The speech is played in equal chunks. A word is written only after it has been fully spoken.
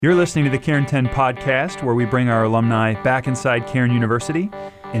You're listening to the Cairn 10 podcast, where we bring our alumni back inside Cairn University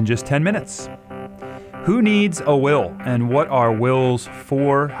in just 10 minutes. Who needs a will, and what are wills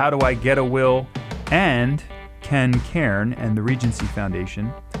for? How do I get a will? And can Cairn and the Regency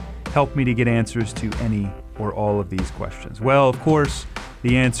Foundation help me to get answers to any or all of these questions? Well, of course,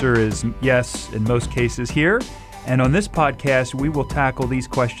 the answer is yes in most cases here. And on this podcast, we will tackle these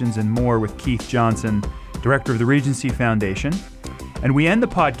questions and more with Keith Johnson, Director of the Regency Foundation. And we end the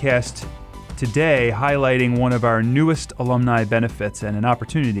podcast today highlighting one of our newest alumni benefits and an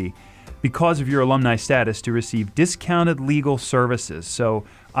opportunity because of your alumni status to receive discounted legal services. So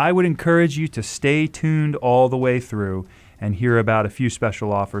I would encourage you to stay tuned all the way through and hear about a few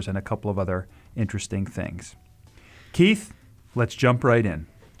special offers and a couple of other interesting things. Keith, let's jump right in.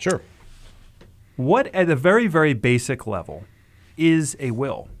 Sure. What, at a very, very basic level, is a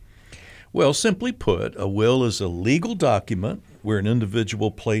will? Well, simply put, a will is a legal document where an individual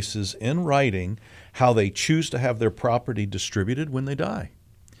places in writing how they choose to have their property distributed when they die.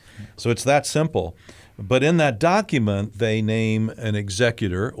 So it's that simple. But in that document, they name an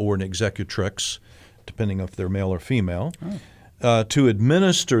executor or an executrix, depending if they're male or female, to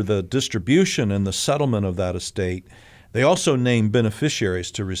administer the distribution and the settlement of that estate. They also name beneficiaries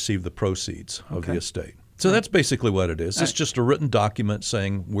to receive the proceeds of the estate. So that's basically what it is. It's just a written document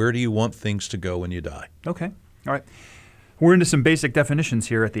saying, where do you want things to go when you die? Okay. All right. We're into some basic definitions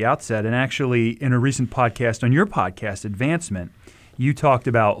here at the outset. And actually, in a recent podcast, on your podcast, Advancement, you talked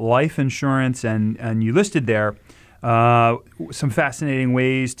about life insurance, and you listed there some fascinating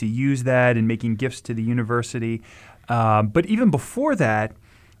ways to use that in making gifts to the university. But even before that,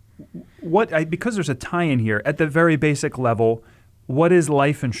 because there's a tie-in here, at the very basic level, what is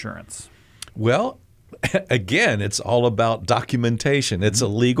life insurance? Well, again, it's all about documentation. It's a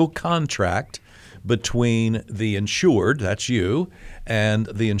legal contract between the insured, that's you, and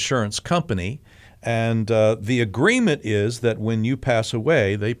the insurance company. And the agreement is that when you pass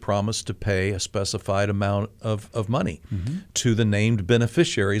away, they promise to pay a specified amount of money to the named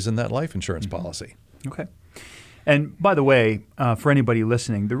beneficiaries in that life insurance policy. Okay. And by the way, for anybody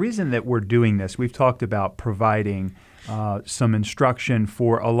listening, the reason that we're doing this, we've talked about providing some instruction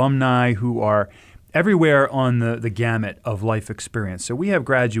for alumni who are everywhere on the gamut of life experience. So we have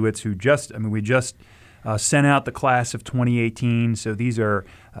graduates who we just sent out the class of 2018. So these are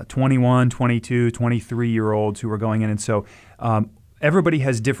 21, 22, 23-year-olds who are going in. And so everybody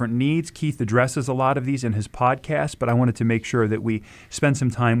has different needs. Keith addresses a lot of these in his podcast, but I wanted to make sure that we spend some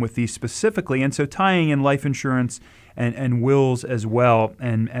time with these specifically. And so tying in life insurance and wills as well.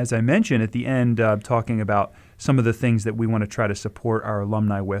 And as I mentioned at the end, talking about some of the things that we want to try to support our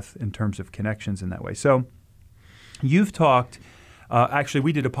alumni with in terms of connections in that way. So you've talked, actually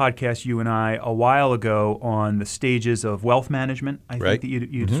we did a podcast, you and I, a while ago on the stages of wealth management. I think that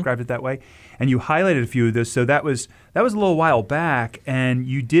you described it that way. And you highlighted a few of those. So that was a little while back. And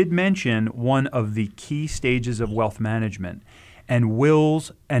you did mention one of the key stages of wealth management. And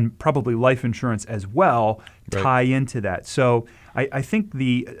wills and probably life insurance as well tie into that. So I think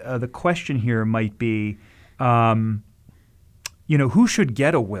the question here might be, who should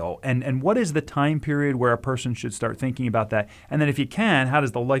get a will, and what is the time period where a person should start thinking about that? And then if you can, how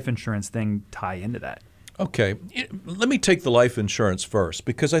does the life insurance thing tie into that? Okay. Let me take the life insurance first,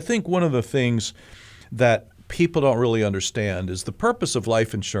 because I think one of the things that people don't really understand is the purpose of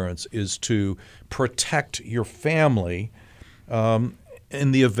life insurance is to protect your family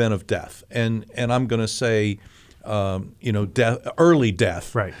in the event of death. And I'm going to say death, early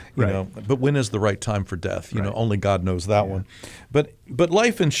death, right. But when is the right time for death? Only God knows that one. But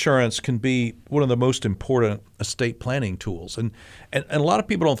life insurance can be one of the most important estate planning tools. And a lot of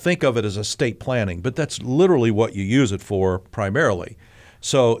people don't think of it as estate planning, but that's literally what you use it for primarily.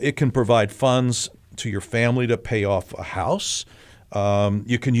 So it can provide funds to your family to pay off a house.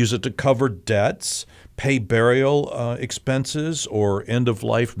 You can use it to cover debts, pay burial expenses or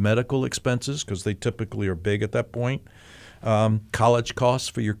end-of-life medical expenses, because they typically are big at that point, college costs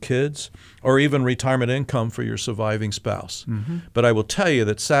for your kids, or even retirement income for your surviving spouse. But I will tell you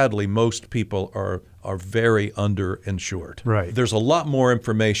that sadly most people are very underinsured. Right. There's a lot more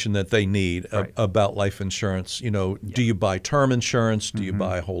information that they need about life insurance. Do you buy term insurance? Do you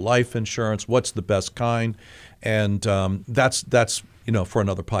buy whole life insurance? What's the best kind? And that's for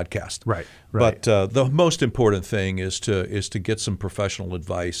another podcast. Right. But the most important thing is to get some professional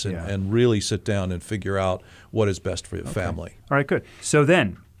advice and really sit down and figure out what is best for your family. All right, good. So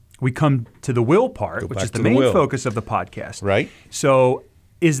then we come to the will part, which is the main focus of the podcast. Right. So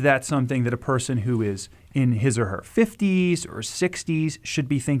is that something that a person who is in his or her 50s or 60s should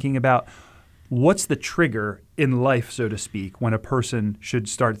be thinking about? What's the trigger in life, so to speak, when a person should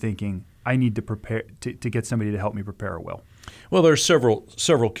start thinking, I need to prepare to get somebody to help me prepare a will? Well, there are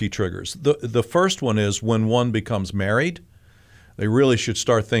several key triggers. The first one is when one becomes married, they really should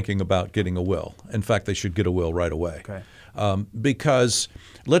start thinking about getting a will. In fact, they should get a will right away. Okay. Because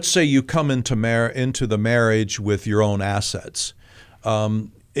let's say you come into the marriage with your own assets.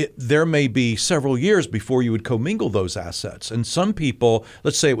 There may be several years before you would commingle those assets. And some people,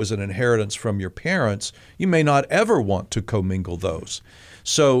 let's say it was an inheritance from your parents, you may not ever want to commingle those.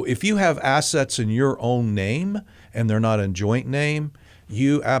 So if you have assets in your own name and they're not in joint name,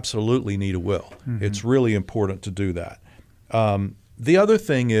 you absolutely need a will. Mm-hmm. It's really important to do that. The other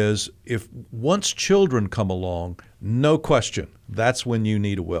thing is, if once children come along, no question, that's when you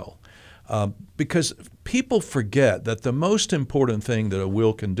need a will. Because people forget that the most important thing that a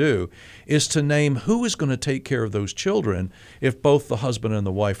will can do is to name who is going to take care of those children if both the husband and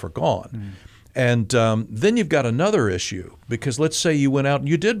the wife are gone. Mm. And then you've got another issue, because let's say you went out and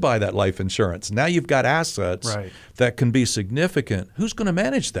you did buy that life insurance. Now you've got assets that can be significant. Who's going to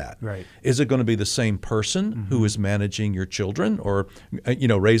manage that? Right. Is it going to be the same person who is managing your children or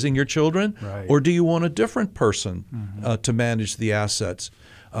raising your children? Right. Or do you want a different person to manage the assets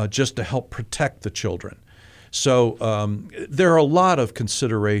just to help protect the children? So there are a lot of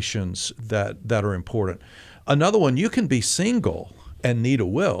considerations that are important. Another one, you can be single and need a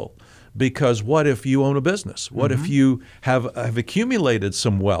will. Because what if you own a business? What if you have accumulated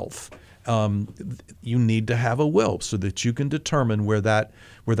some wealth? You need to have a will so that you can determine where that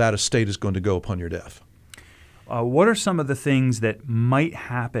estate is going to go upon your death. What are some of the things that might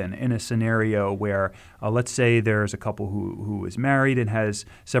happen in a scenario where, let's say there's a couple who is married and has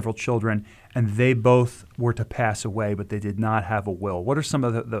several children, and they both were to pass away, but they did not have a will? What are some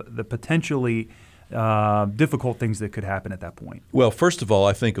of the potentially difficult things that could happen at that point? Well, first of all,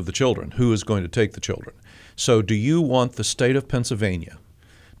 I think of the children. Who is going to take the children? So do you want the state of Pennsylvania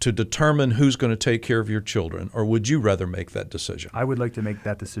to determine who's going to take care of your children, or would you rather make that decision? I would like to make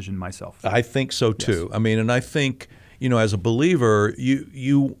that decision myself. I think so too. Yes. I mean, and I think, as a believer,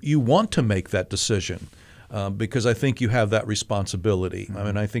 you want to make that decision. Because I think you have that responsibility. I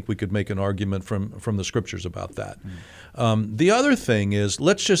mean, I think we could make an argument from the scriptures about that. The other thing is,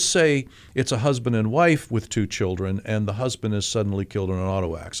 let's just say it's a husband and wife with 2 children, and the husband is suddenly killed in an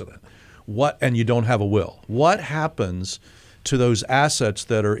auto accident. And you don't have a will. What happens to those assets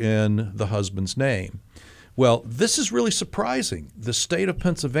that are in the husband's name? Well, this is really surprising. The state of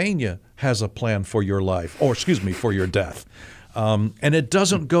Pennsylvania has a plan for your life, for your death. And it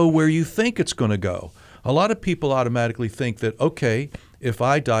doesn't go where you think it's going to go. A lot of people automatically think that, okay, if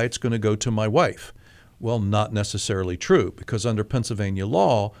I die, it's going to go to my wife. Well, not necessarily true, because under Pennsylvania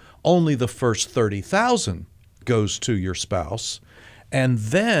law, only the first $30,000 goes to your spouse, and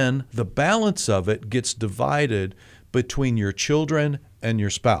then the balance of it gets divided between your children and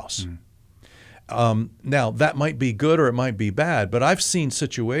your spouse. Now, that might be good or it might be bad, but I've seen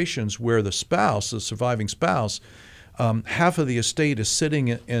situations where the surviving spouse, half of the estate is sitting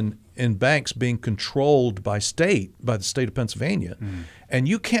in banks being controlled by the state of Pennsylvania, and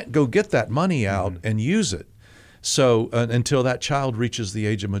you can't go get that money out and use it. So until that child reaches the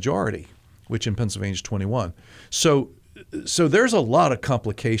age of majority, which in Pennsylvania is 21. So there's a lot of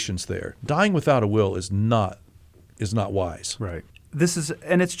complications there. Dying without a will is not wise. Right.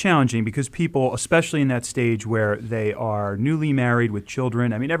 And it's challenging because people, especially in that stage where they are newly married with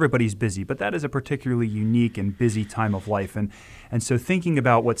children, I mean, everybody's busy, but that is a particularly unique and busy time of life. And so thinking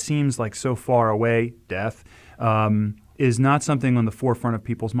about what seems like so far away, death, is not something on the forefront of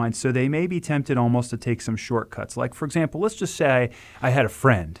people's minds. So they may be tempted almost to take some shortcuts. Like, for example, let's just say I had a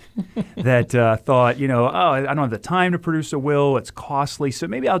friend that thought, I don't have the time to produce a will. It's costly. So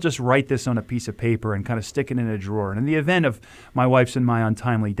maybe I'll just write this on a piece of paper and kind of stick it in a drawer. And in the event of my wife's and my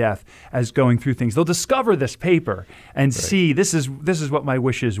untimely death, as going through things, they'll discover this paper and see this is what my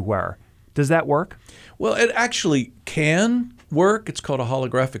wishes were. Does that work? Well, it actually can work. It's called a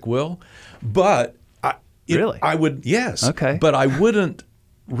holographic will. But really? I would, yes. Okay. But I wouldn't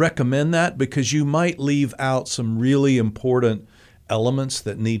recommend that because you might leave out some really important elements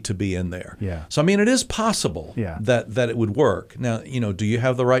that need to be in there. Yeah. So, I mean, it is possible that it would work. Now, do you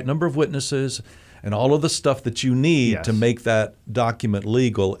have the right number of witnesses and all of the stuff that you need to make that document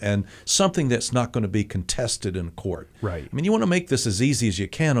legal and something that's not going to be contested in court? Right. I mean, you want to make this as easy as you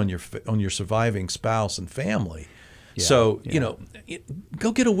can on your surviving spouse and family. So,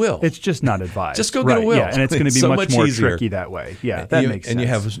 go get a will. It's just not advised. Just go get a will. Yeah, and it's going to be so much more easier. tricky that way. Yeah, that makes sense. And you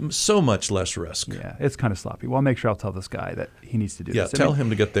have so much less risk. Yeah, it's kind of sloppy. Well, I'll make sure I'll tell this guy that he needs to do this. Tell him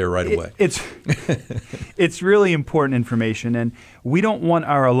to get there right away. It's really important information, and we don't want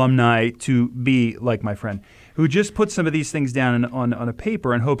our alumni to be like my friend, who just put some of these things down on a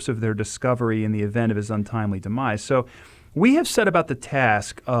paper in hopes of their discovery in the event of his untimely demise. So we have set about the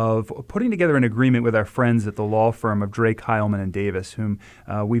task of putting together an agreement with our friends at the law firm of Drake, Heilman, and Davis, whom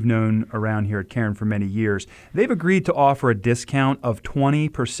we've known around here at Cairn for many years. They've agreed to offer a discount of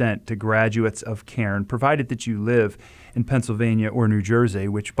 20% to graduates of Cairn, provided that you live in Pennsylvania or New Jersey,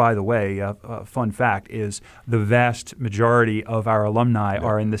 which, by the way, fun fact is the vast majority of our alumni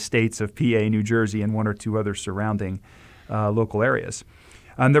are in the states of PA, New Jersey, and one or two other surrounding local areas.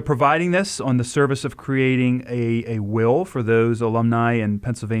 They're providing this on the service of creating a will for those alumni in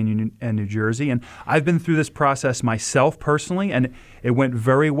Pennsylvania and New Jersey. And I've been through this process myself personally, and it went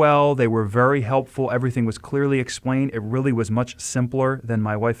very well. They were very helpful. Everything was clearly explained. It really was much simpler than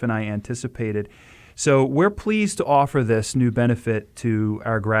my wife and I anticipated. So we're pleased to offer this new benefit to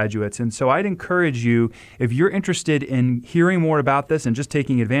our graduates. And so I'd encourage you, if you're interested in hearing more about this and just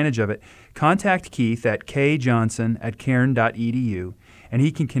taking advantage of it, contact Keith at kjohnson@cairn.edu. And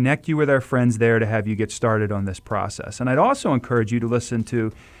he can connect you with our friends there to have you get started on this process. And I'd also encourage you to listen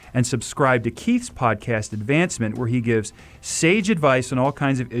to and subscribe to Keith's podcast, Advancement, where he gives sage advice on all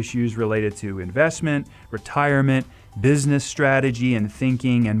kinds of issues related to investment, retirement, business strategy and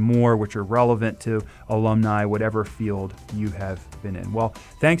thinking, and more, which are relevant to alumni, whatever field you have been in. Well,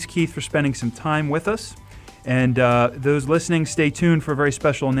 thanks, Keith, for spending some time with us. And those listening, stay tuned for a very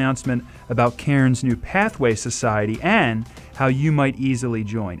special announcement about Cairn's new Pathway Society and how you might easily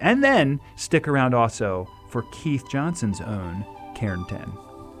join. And then stick around also for Keith Johnson's own Cairn 10.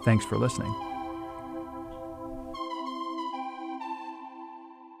 Thanks for listening.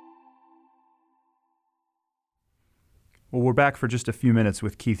 Well, we're back for just a few minutes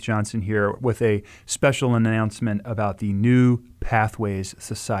with Keith Johnson here with a special announcement about the new Pathways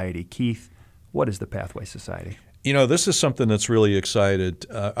Society. Keith, what is the Pathway Society? This is something that's really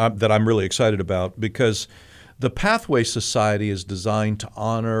that I'm really excited about, because the Pathway Society is designed to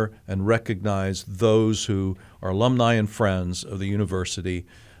honor and recognize those who are alumni and friends of the university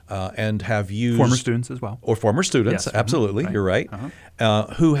and have used— former students as well. Or former students, yes. Absolutely, right. You're right.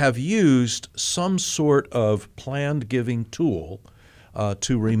 Who have used some sort of planned giving tool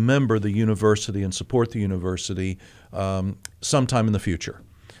to remember the university and support the university sometime in the future.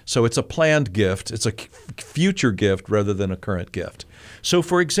 So it's a planned gift. It's a future gift rather than a current gift. So,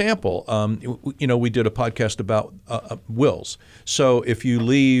 for example, we did a podcast about wills. So if you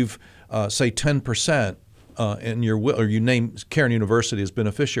leave, say, 10% in your will, or you name Cairn University as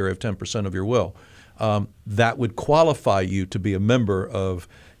beneficiary of 10% of your will, that would qualify you to be a member of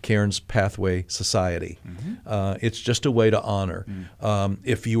Cairn's Pathway Society. Mm-hmm. It's just a way to honor. Mm-hmm.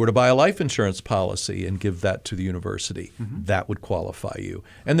 If you were to buy a life insurance policy and give that to the university, mm-hmm. that would qualify you.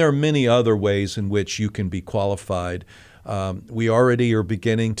 And there are many other ways in which you can be qualified. We already are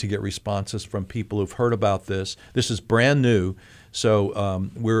beginning to get responses from people who've heard about this. This is brand new, so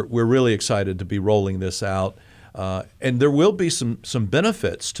we're really excited to be rolling this out. And there will be some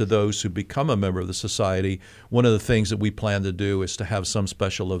benefits to those who become a member of the society. One of the things that we plan to do is to have some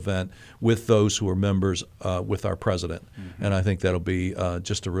special event with those who are members with our president. Mm-hmm. And I think that'll be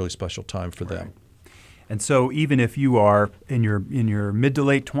just a really special time for them. And so even if you are in your mid to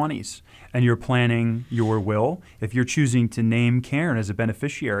late 20s and you're planning your will, if you're choosing to name Cairn as a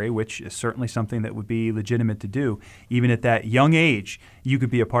beneficiary, which is certainly something that would be legitimate to do, even at that young age, you could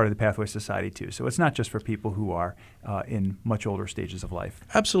be a part of the Pathway Society too. So it's not just for people who are in much older stages of life.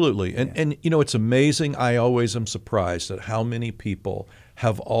 Absolutely. And it's amazing. I always am surprised at how many people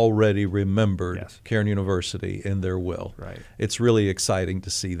have already remembered yes. Cairn University in their will. Right. It's really exciting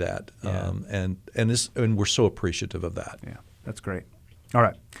to see that. Yeah. And we're so appreciative of that. Yeah, that's great. All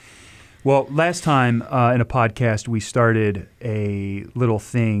right. Well, last time in a podcast, we started a little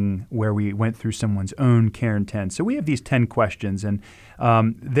thing where we went through someone's own Cairn 10. So we have these 10 questions, and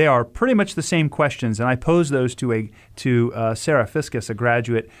they are pretty much the same questions. And I posed those to Sarah Fiskus, a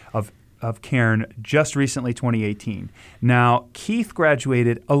graduate of Cairn just recently, 2018. Now, Keith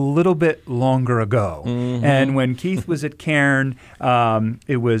graduated a little bit longer ago. Mm-hmm. And when Keith was at Cairn,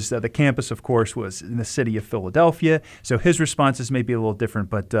 it was the campus, of course, was in the city of Philadelphia. So his responses may be a little different,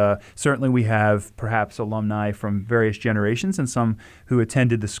 but certainly we have perhaps alumni from various generations and some who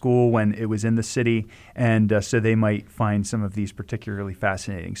attended the school when it was in the city. And so they might find some of these particularly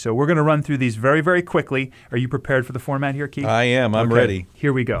fascinating. So we're going to run through these very, very quickly. Are you prepared for the format here, Keith? I am. I'm ready.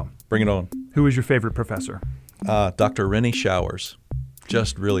 Here we go. Bring it on. Who was your favorite professor? Dr. Rennie Showers.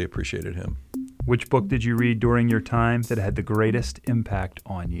 Just really appreciated him. Which book did you read during your time that had the greatest impact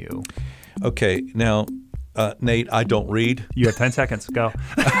on you? Okay, now, Nate, I don't read. You have 10 seconds. Go.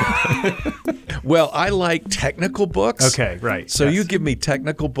 Well, I like technical books. Okay, right. So yes. you give me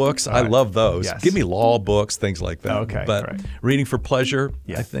technical books. All I right. love those. Yes. Give me law books, things like that. Okay, But right. reading for pleasure,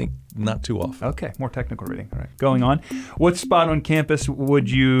 Yeah. I think not too often. Okay, more technical reading. All right. Going on. What spot on campus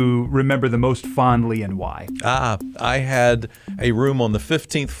would you remember the most fondly and why? I had a room on the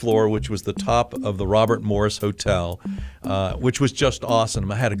 15th floor, which was the top of the Robert Morris Hotel, which was just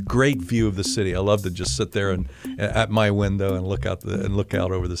awesome. I had a great view of the city. I loved to just sit there and at my window and look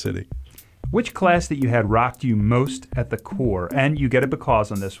out over the city. Which class that you had rocked you most at the core? And you get a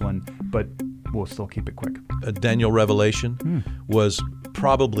because on this one, but we'll still keep it quick. Daniel Revelation was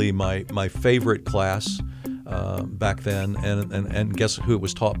probably my favorite class back then, and guess who it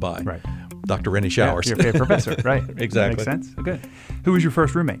was taught by? Right. Dr. Rennie Showers. Yeah, your favorite professor, right? Exactly. Makes sense. Good. Who was your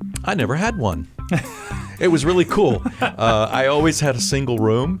first roommate? I never had one. It was really cool. I always had a single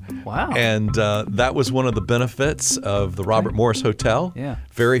room. Wow. And that was one of the benefits of the Robert Morris Hotel. Yeah.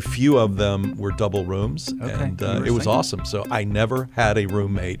 Very few of them were double rooms. Okay. And You were it was single. awesome. So I never had a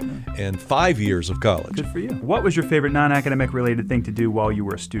roommate in 5 years of college. Good for you. What was your favorite non-academic related thing to do while you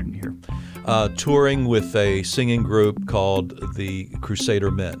were a student here? Touring with a singing group called the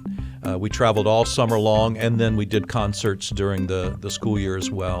Crusader Men. We traveled all summer long, and then we did concerts during the school year as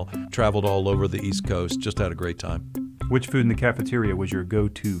well. Traveled all over the East Coast. Just had a great time. Which food in the cafeteria was your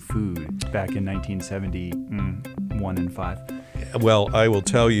go-to food back in 1971 and 5? Well, I will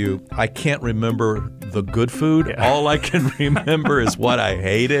tell you, I can't remember the good food. Yeah. All I can remember is what I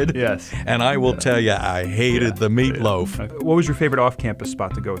hated. Yes. And I will tell you, I hated the meatloaf. What was your favorite off-campus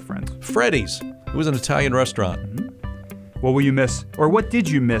spot to go with friends? Freddy's. It was an Italian restaurant. What will you miss, or what did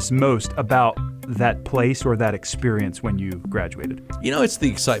you miss most about that place or that experience when you graduated? You know, it's the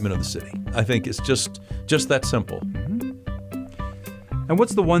excitement of the city. I think it's just that simple. And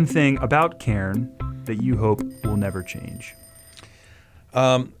what's the one thing about Cairn that you hope will never change?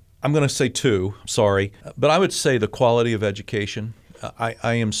 I'm going to say two, sorry. But I would say the quality of education.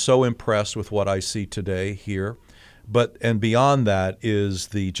 I am so impressed with what I see today here. And beyond that is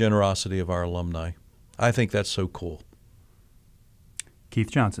the generosity of our alumni. I think that's so cool. Keith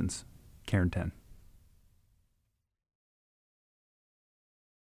Johnson's Cairn 10.